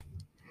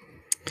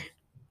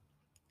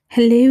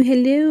Hello,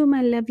 hello,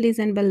 my lovelies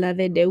and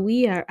beloved.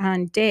 We are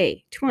on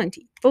day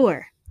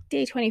 24.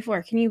 Day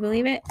 24. Can you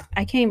believe it?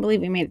 I can't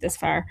believe we made it this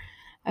far.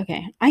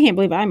 Okay. I can't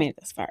believe I made it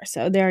this far.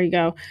 So there you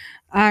go.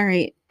 All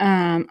right.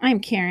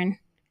 I'm Karen.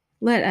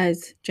 Let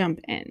us jump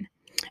in.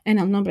 En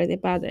el nombre de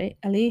Padre,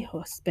 el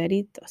Hijo,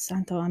 Espíritu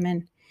Santo.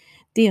 Amén.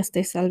 Dios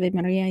te salve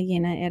María,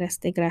 llena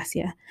eres de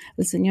gracia.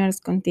 El Señor es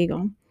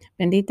contigo.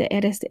 Bendita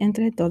eres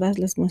entre todas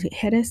las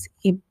mujeres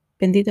y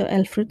bendito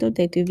el fruto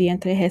de tu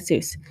vientre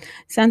Jesús.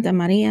 Santa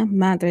María,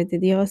 Madre de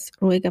Dios,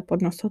 ruega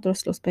por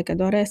nosotros los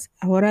pecadores,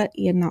 ahora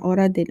y en la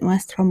hora de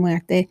nuestra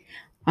muerte.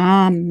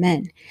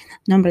 Amen.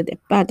 Nombre de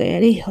Padre,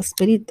 el Hijo,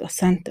 Espíritu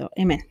Santo.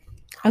 Amen.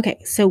 Okay,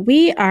 so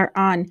we are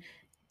on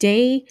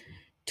day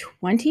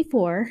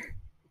 24.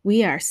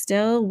 We are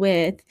still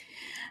with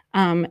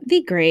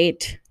the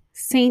great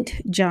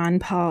Saint John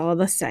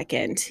Paul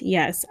II.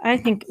 Yes, I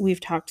think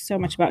we've talked so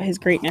much about his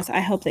greatness.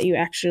 I hope that you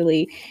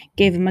actually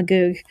gave him a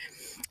Goog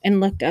and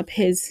looked up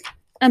his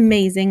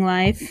amazing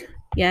life.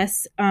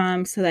 Yes,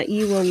 so that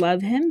you will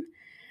love him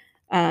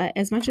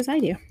as much as I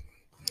do.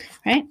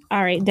 Right?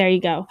 All right, there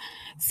you go.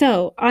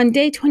 So on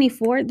day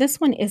 24, this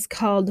one is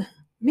called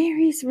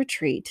Mary's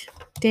Retreat,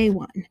 day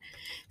 1.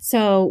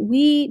 So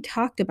we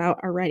talked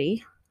about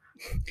already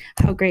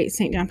how great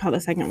St. John Paul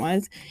II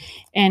was.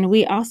 And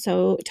we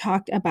also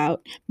talked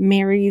about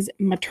Mary's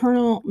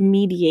maternal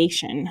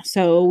mediation.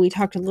 So we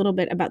talked a little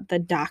bit about the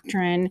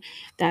doctrine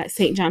that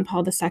St. John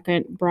Paul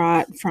II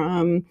brought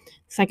from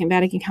Second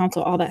Vatican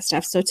Council, all that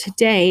stuff. So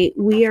today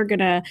we are going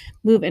to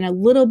move in a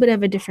little bit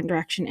of a different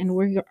direction, and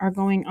we are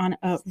going on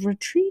a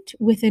retreat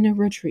within a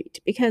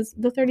retreat, because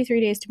the 33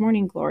 Days to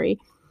Morning Glory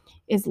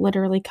is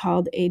literally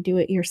called a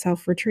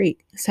do-it-yourself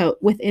retreat. So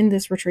within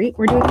this retreat,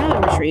 we're doing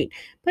another retreat,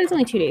 but it's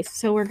only 2 days,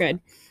 so we're good.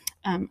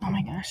 Oh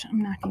my gosh,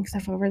 I'm knocking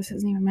stuff over. This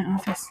isn't even my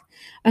office.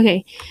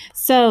 Okay,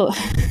 so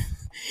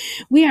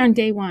we are on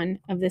day 1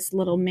 of this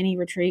little mini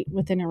retreat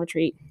within a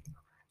retreat.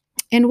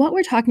 And what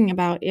we're talking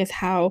about is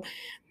how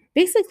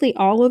basically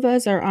all of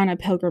us are on a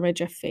pilgrimage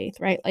of faith,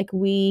 right? Like,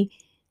 we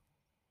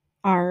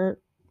are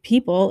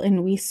people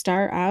and we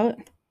start out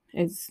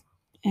as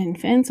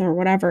infants or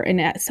whatever, and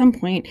at some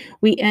point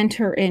we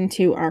enter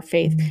into our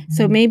faith.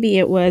 So maybe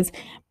it was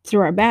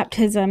through our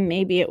baptism,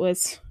 maybe it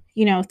was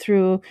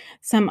through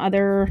some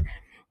other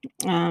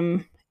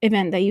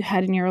event that you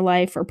had in your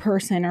life or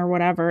person or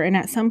whatever, and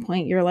at some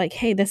point you're like,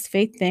 hey, this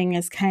faith thing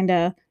is kind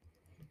of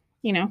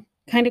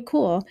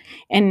cool.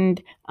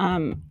 And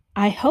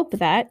I hope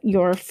that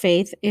your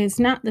faith is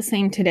not the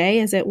same today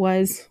as it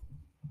was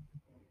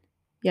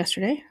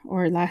yesterday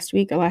or last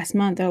week or last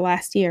month or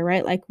last year,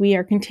 right? Like, we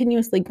are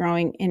continuously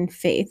growing in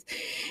faith.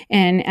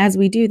 And as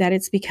we do that,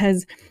 it's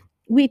because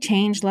we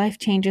change, life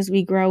changes,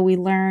 we grow, we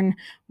learn,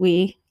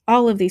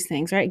 all of these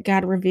things, right?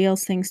 God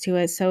reveals things to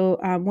us. So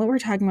what we're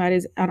talking about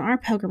is on our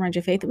pilgrimage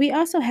of faith, we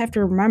also have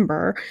to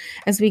remember,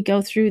 as we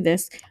go through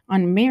this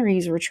on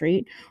Mary's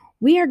retreat,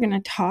 we are going to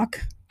talk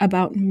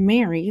about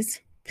Mary's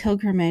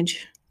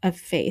pilgrimage of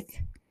faith.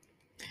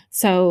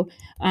 So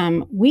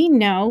we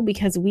know,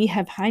 because we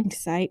have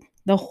hindsight,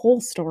 the whole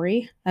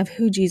story of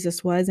who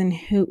Jesus was and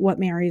what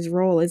Mary's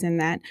role is in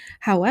that.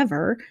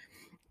 However,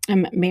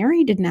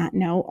 Mary did not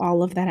know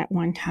all of that at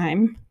one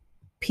time.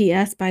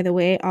 P.S., by the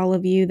way, all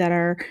of you that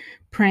are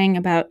praying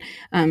about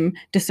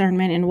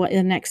discernment and what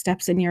the next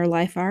steps in your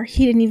life are,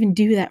 he didn't even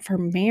do that for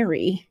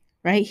Mary,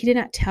 right? He did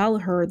not tell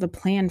her the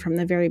plan from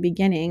the very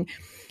beginning,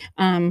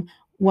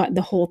 what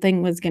the whole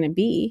thing was going to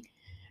be,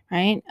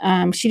 right?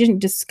 She didn't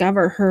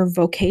discover her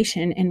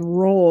vocation and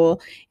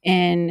role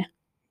in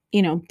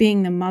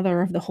being the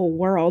mother of the whole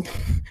world,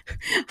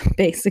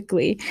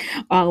 basically,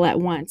 all at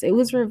once. It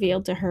was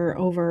revealed to her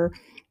over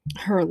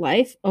her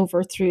life,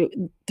 through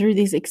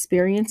these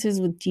experiences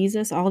with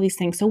Jesus, all these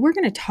things. So we're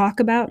going to talk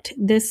about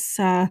this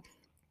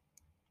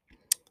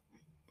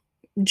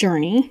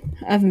journey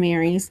of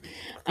Mary's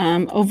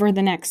over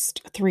the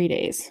next 3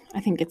 days. I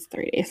think it's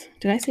 3 days.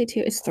 Did I say 2?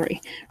 It's 3,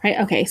 right?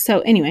 Okay.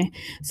 So anyway,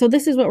 so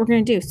this is what we're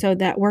going to do, so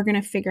that we're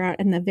going to figure out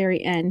in the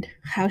very end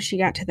how she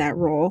got to that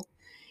role,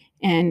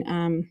 and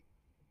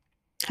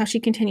how she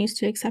continues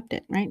to accept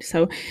it, right?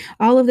 So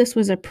all of this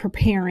was a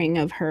preparing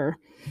of her.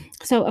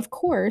 So of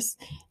course,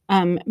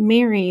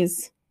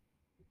 Mary's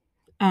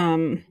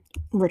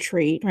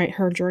retreat, right,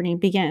 her journey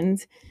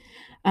begins,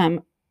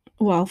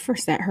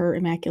 first at her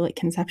Immaculate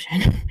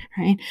Conception,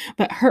 right?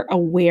 But her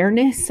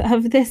awareness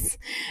of this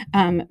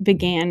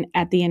began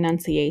at the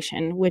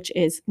Annunciation, which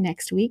is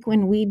next week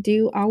when we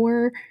do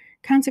our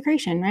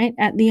consecration, right?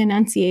 At the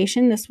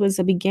Annunciation, this was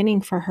a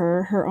beginning for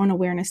her own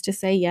awareness to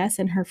say yes,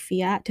 and her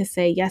fiat to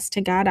say yes to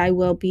God. I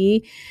will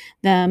be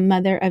the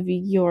mother of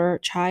your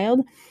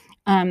child.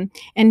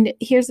 And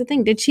here's the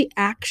thing. Did she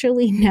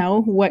actually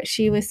know what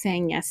she was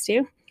saying yes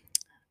to?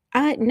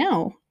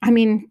 No. I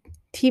mean,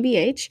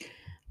 TBH,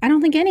 I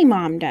don't think any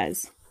mom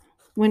does.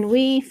 When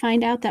we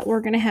find out that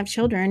we're going to have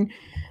children,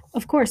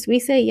 of course, we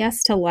say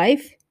yes to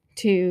life,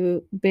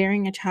 to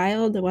bearing a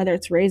child, whether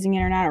it's raising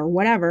it or not or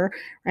whatever,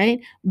 right?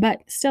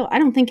 But still, I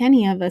don't think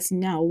any of us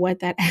know what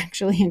that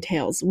actually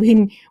entails.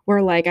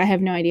 We're like, I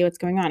have no idea what's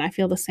going on. I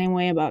feel the same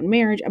way about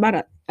marriage,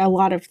 about a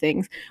lot of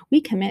things.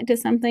 We commit to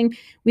something,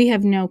 we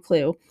have no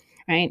clue,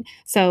 right?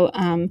 So,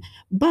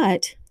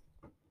 but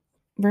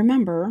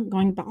remember,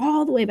 going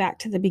all the way back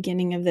to the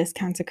beginning of this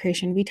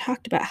consecration, we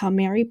talked about how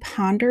Mary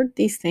pondered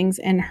these things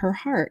in her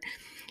heart.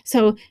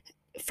 So,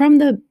 from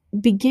the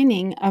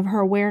beginning of her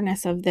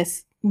awareness of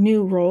this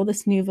new role,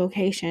 this new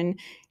vocation,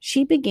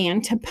 she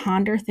began to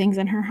ponder things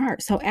in her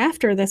heart. So,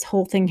 after this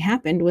whole thing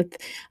happened with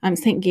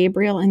St.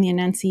 Gabriel and the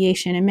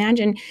Annunciation,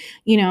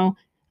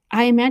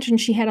 I imagine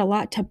she had a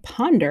lot to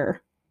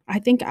ponder. I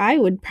think I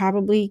would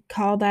probably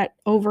call that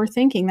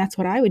overthinking. That's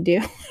what I would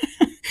do.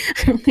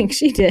 I don't think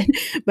she did,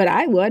 but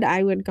I would.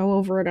 I would go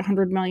over it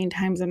 100 million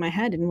times in my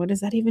head. And what does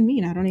that even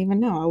mean? I don't even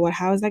know.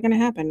 How is that going to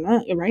happen?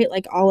 Right?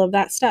 Like all of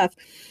that stuff.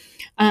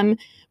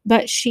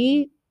 But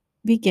she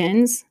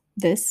begins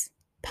this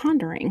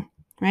pondering,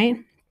 right?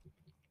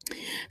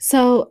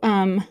 So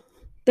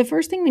the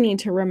first thing we need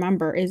to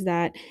remember is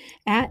that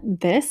at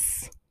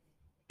this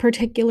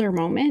particular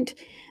moment,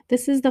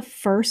 this is the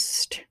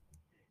first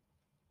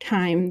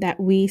time that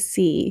we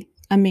see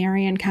a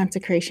Marian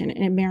consecration,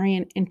 and a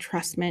Marian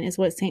entrustment is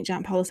what St.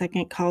 John Paul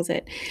II calls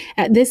it.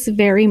 At this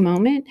very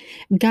moment,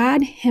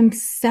 God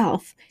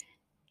himself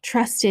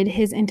trusted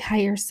his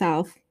entire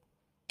self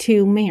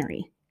to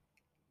Mary,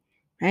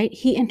 right?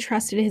 He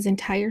entrusted his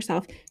entire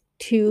self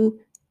to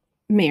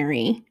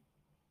Mary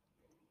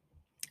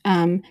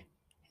in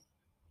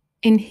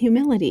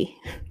humility,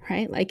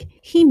 right? Like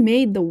he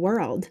made the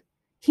world.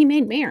 He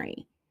made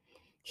Mary.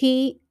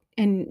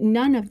 And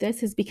none of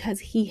this is because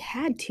he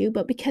had to,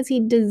 but because he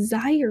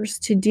desires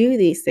to do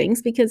these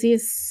things, because he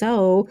is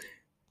so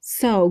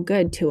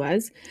good to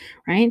us,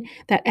 right?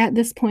 That at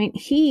this point,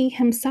 he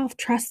himself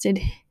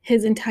trusted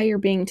his entire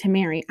being to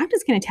Mary. I'm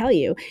just going to tell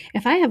you,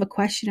 if I have a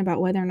question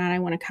about whether or not I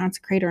want to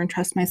consecrate or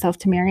entrust myself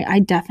to Mary, I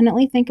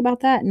definitely think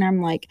about that. And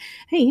I'm like,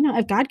 hey,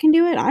 if God can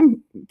do it,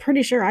 I'm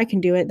pretty sure I can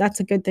do it.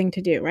 That's a good thing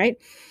to do, right?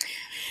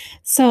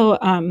 So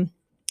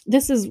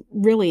this is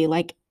really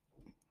like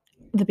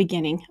the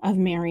beginning of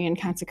Marian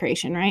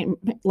consecration, right?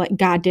 Like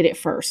God did it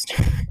first.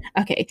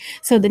 Okay,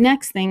 so the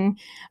next thing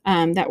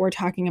that we're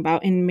talking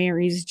about in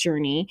Mary's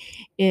journey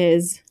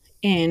is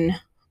in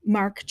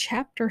Mark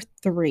chapter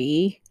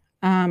 3,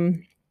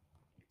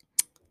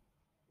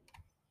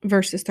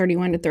 verses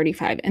 31 to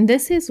 35. And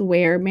this is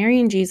where Mary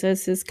and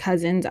Jesus'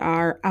 cousins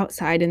are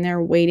outside and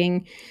they're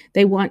waiting.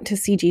 They want to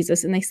see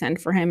Jesus and they send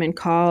for him and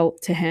call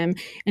to him.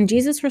 And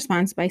Jesus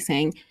responds by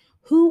saying,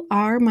 "Who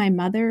are my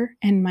mother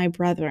and my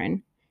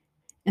brethren?"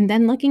 And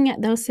then looking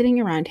at those sitting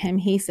around him,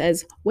 he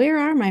says, "Where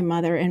are my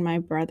mother and my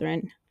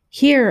brethren?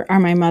 Here are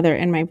my mother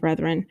and my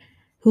brethren.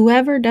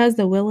 Whoever does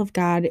the will of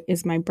God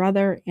is my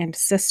brother and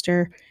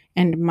sister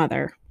and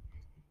mother."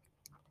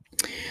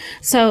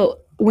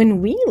 So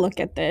when we look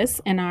at this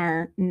in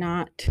our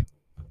not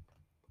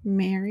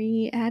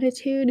Mary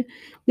attitude,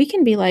 we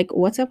can be like,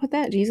 what's up with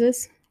that,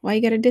 Jesus? Why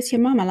you got to diss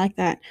your mama like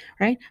that,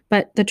 right?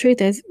 But the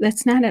truth is,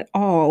 that's not at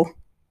all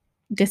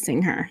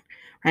dissing her,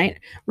 right?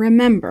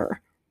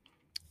 Remember,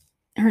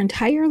 her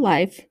entire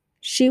life,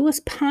 she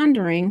was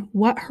pondering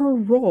what her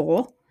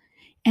role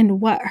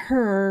and what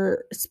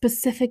her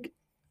specific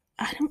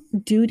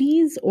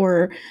duties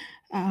or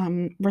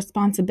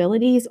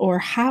responsibilities or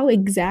how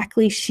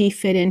exactly she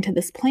fit into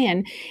this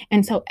plan.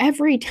 And so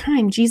every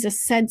time Jesus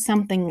said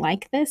something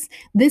like this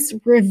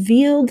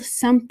revealed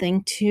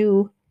something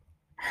to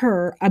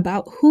her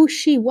about who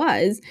she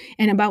was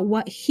and about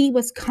what he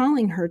was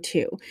calling her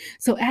to.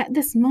 So at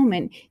this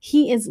moment,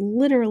 he is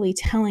literally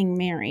telling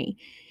Mary,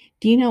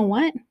 do you know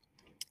what?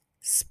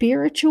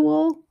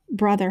 Spiritual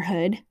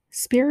brotherhood,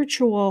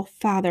 spiritual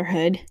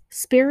fatherhood,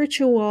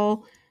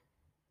 spiritual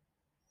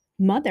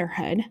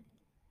motherhood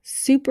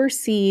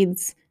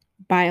supersedes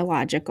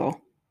biological,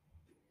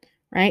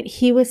 right?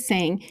 He was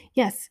saying,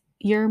 yes,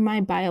 you're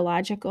my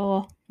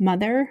biological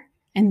mother,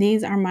 and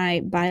these are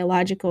my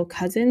biological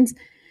cousins.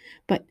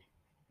 But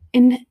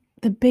in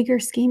the bigger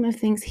scheme of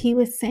things, he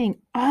was saying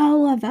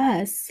all of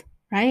us,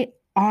 right?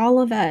 All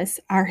of us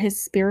are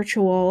his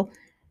spiritual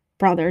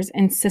brothers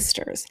and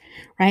sisters,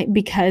 right?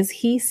 Because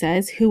he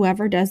says,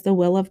 whoever does the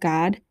will of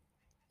God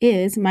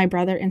is my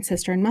brother and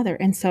sister and mother.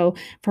 And so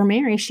for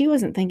Mary, she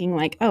wasn't thinking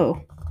like,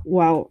 oh,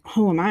 well,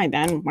 who am I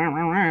then?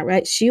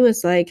 Right? She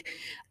was like,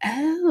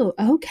 oh,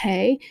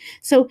 okay.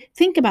 So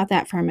think about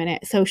that for a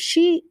minute. So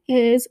she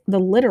is the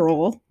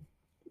literal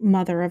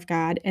mother of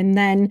God. And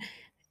then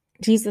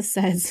Jesus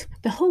says,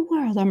 the whole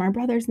world are my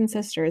brothers and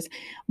sisters.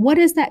 What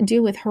does that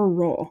do with her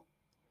role?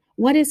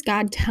 What is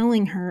God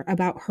telling her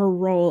about her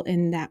role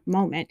in that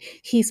moment?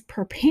 He's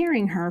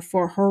preparing her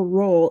for her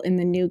role in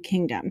the new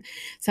kingdom.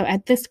 So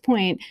at this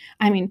point,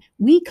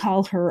 we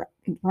call her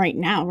right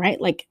now, right?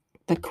 Like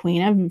the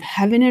queen of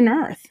heaven and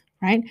earth,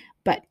 right?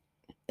 But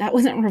that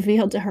wasn't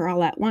revealed to her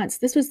all at once.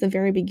 This was the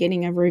very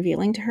beginning of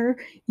revealing to her,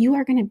 you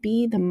are going to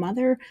be the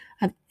mother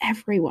of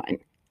everyone.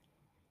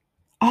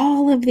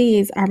 All of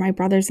these are my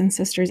brothers and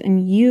sisters,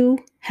 and you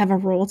have a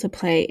role to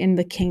play in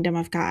the kingdom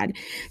of God.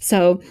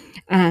 So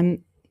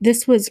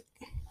this was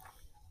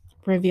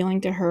revealing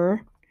to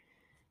her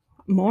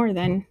more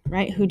than,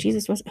 right, who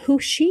Jesus was, who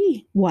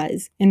she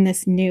was in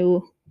this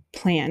new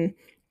plan.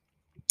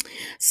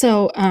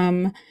 So,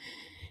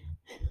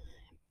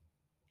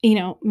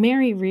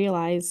 Mary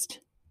realized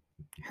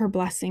her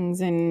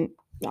blessings in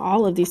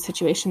all of these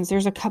situations.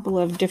 There's a couple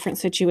of different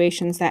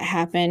situations that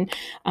happen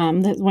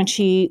when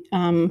she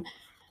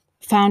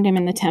found him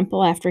in the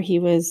temple after he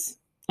was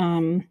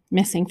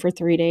missing for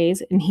 3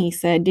 days, and he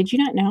said, "Did you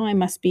not know I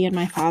must be about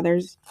my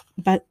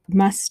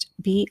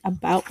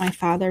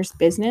father's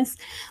business?"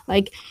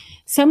 Like,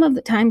 some of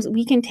the times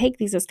we can take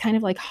these as kind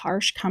of like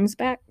harsh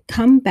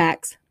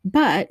comebacks,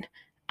 but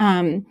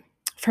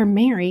for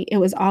Mary, it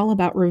was all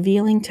about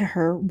revealing to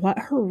her what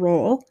her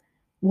role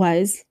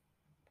was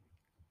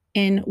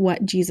in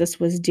what Jesus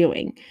was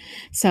doing.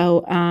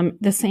 So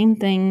the same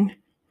thing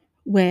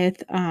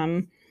with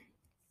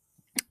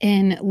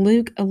in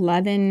Luke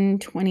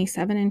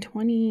 11:27 and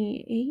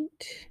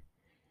 28.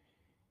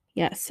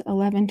 Yes,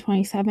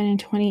 11:27 and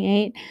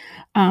 28.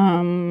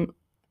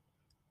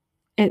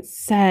 It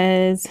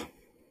says,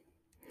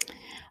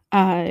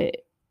 a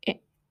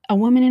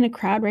woman in a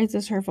crowd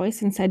raises her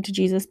voice and said to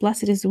Jesus,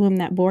 "Blessed is the womb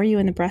that bore you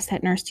and the breast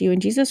that nursed you."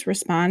 And Jesus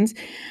responds,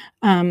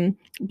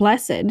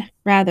 "Blessed,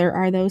 rather,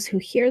 are those who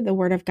hear the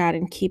word of God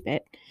and keep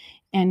it."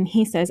 And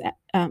he says,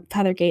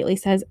 Father Gately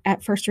says,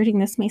 "At first reading,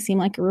 this may seem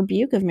like a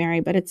rebuke of Mary,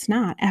 but it's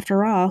not.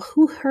 After all,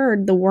 who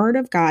heard the word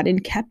of God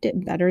and kept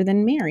it better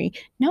than Mary?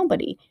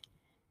 Nobody."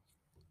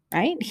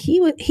 Right? He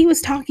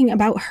was talking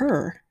about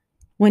her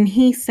when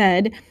he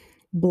said,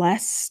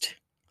 "Blessed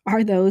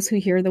are those who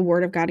hear the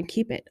word of God and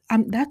keep it."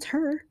 That's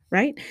her,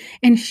 right?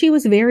 And she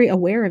was very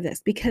aware of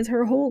this because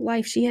her whole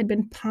life she had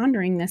been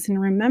pondering this. And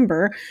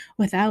remember,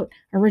 without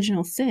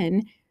original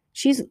sin,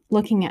 she's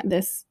looking at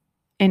this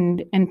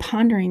and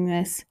pondering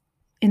this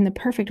in the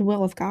perfect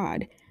will of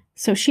God.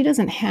 So she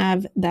doesn't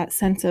have that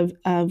sense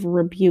of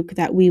rebuke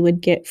that we would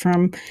get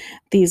from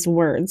these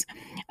words.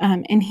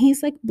 And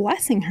he's like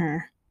blessing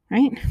her,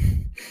 right?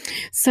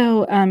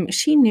 So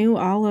she knew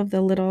all of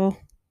the little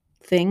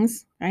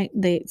things, right?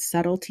 The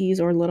subtleties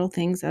or little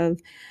things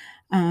of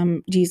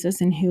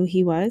Jesus and who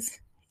he was.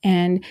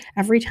 And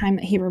every time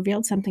that he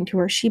revealed something to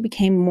her, she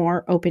became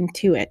more open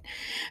to it.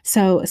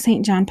 So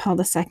St. John Paul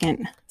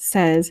II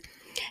says,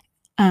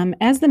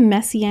 as the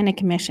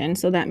messianic mission,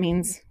 so that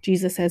means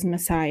Jesus as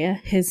Messiah,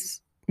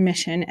 his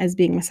mission as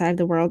being Messiah of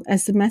the world,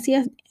 as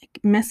the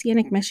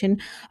messianic mission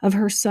of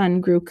her son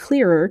grew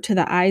clearer to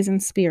the eyes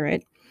and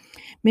spirit,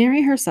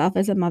 Mary herself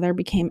as a mother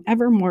became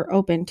ever more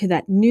open to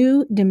that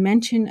new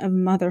dimension of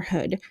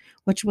motherhood,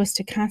 which was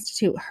to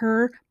constitute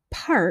her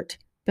part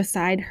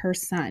beside her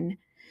son.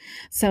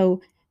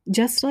 So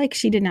just like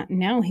she did not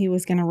know he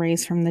was going to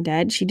raise from the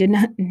dead, she did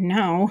not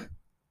know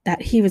that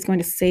he was going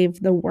to save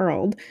the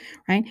world,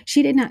 right?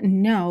 She did not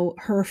know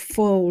her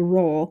full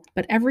role,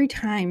 but every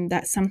time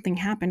that something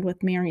happened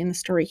with Mary in the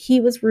story, he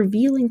was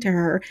revealing to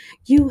her,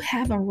 "You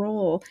have a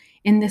role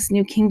in this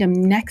new kingdom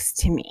next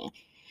to me."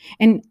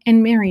 And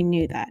Mary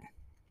knew that,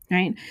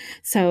 right?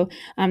 So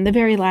the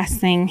very last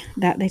thing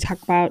that they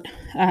talk about,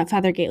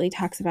 Father Gately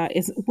talks about,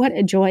 is what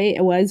a joy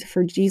it was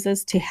for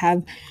Jesus to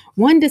have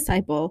one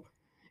disciple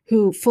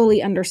who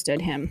fully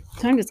understood him.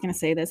 So I'm just going to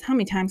say this. How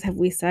many times have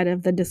we said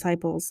of the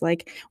disciples,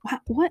 like,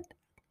 what?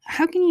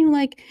 How can you,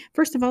 like,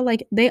 first of all,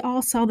 like, they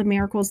all saw the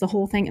miracles, the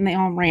whole thing, and they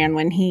all ran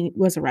when he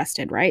was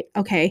arrested, right?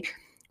 Okay.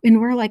 And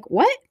we're like,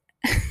 what?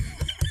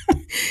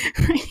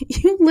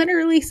 You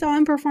literally saw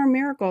him perform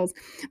miracles.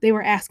 They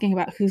were asking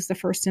about who's the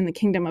first in the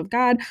kingdom of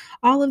God.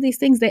 All of these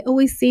things, they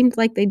always seemed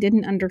like they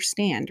didn't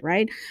understand,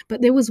 right?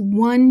 But there was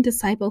one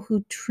disciple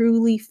who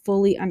truly,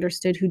 fully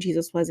understood who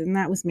Jesus was, and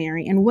that was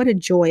Mary. And what a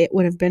joy it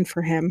would have been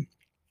for him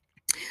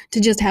to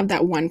just have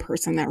that one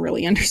person that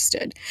really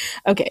understood.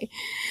 Okay,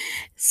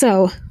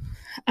 so,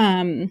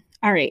 all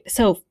right.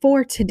 So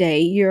for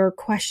today, your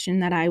question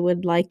that I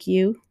would like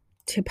you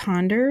to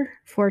ponder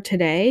for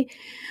today,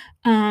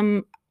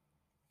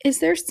 is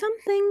there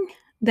something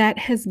that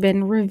has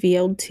been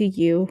revealed to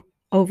you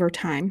over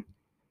time,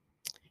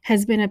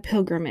 has been a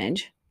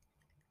pilgrimage,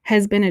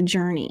 has been a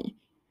journey?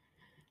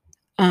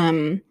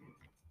 And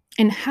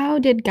how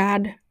did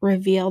God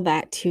reveal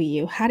that to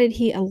you? How did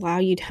he allow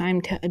you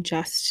time to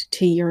adjust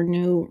to your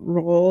new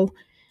role,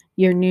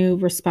 your new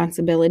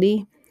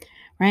responsibility,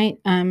 right?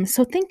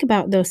 So think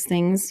about those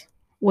things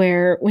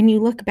where when you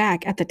look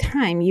back at the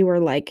time, you were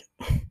like,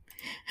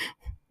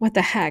 what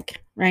the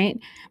heck, right?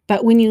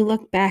 But when you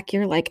look back,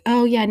 you're like,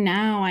 oh yeah,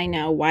 now I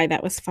know why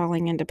that was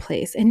falling into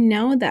place. And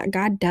know that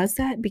God does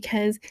that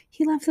because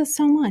he loves us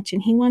so much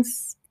and he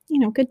wants,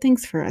 good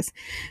things for us.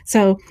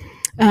 So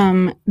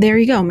there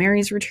you go.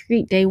 Mary's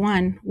Retreat, day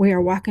 1. We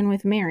are walking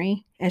with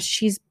Mary as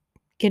she's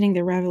getting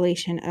the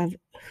revelation of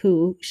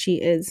who she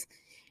is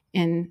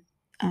in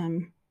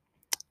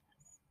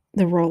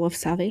the role of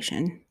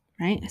salvation,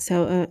 right?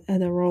 So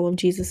the role of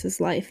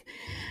Jesus's life,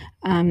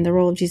 the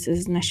role of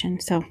Jesus's mission.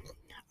 So,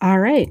 all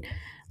right,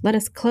 let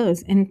us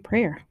close in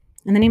prayer.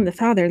 In the name of the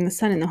Father, and the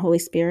Son, and the Holy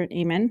Spirit.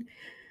 Amen.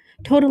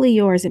 Totally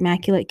yours,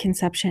 Immaculate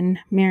Conception,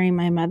 Mary,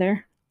 my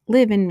mother.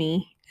 Live in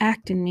me,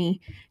 act in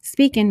me,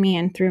 speak in me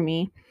and through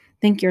me.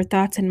 Think your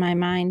thoughts in my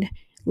mind,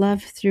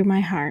 love through my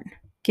heart.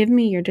 Give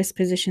me your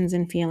dispositions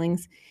and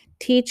feelings.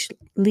 Teach,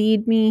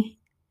 lead me,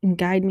 and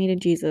guide me to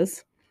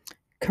Jesus.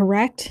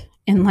 Correct,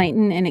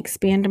 enlighten, and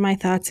expand my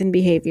thoughts and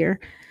behavior.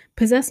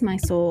 Possess my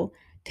soul.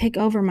 Take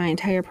over my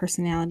entire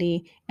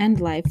personality and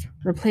life.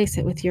 Replace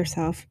it with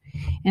yourself.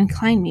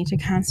 Incline me to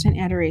constant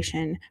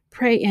adoration.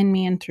 Pray in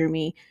me and through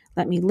me.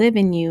 Let me live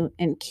in you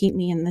and keep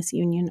me in this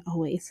union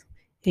always.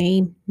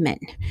 Amen.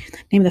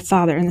 Name of the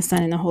Father, and the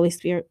Son, and the Holy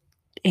Spirit.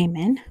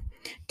 Amen.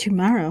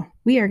 Tomorrow,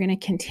 we are going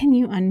to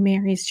continue on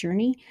Mary's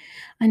journey.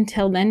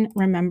 Until then,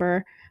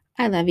 remember,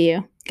 I love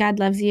you. God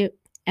loves you,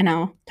 and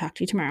I'll talk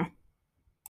to you tomorrow.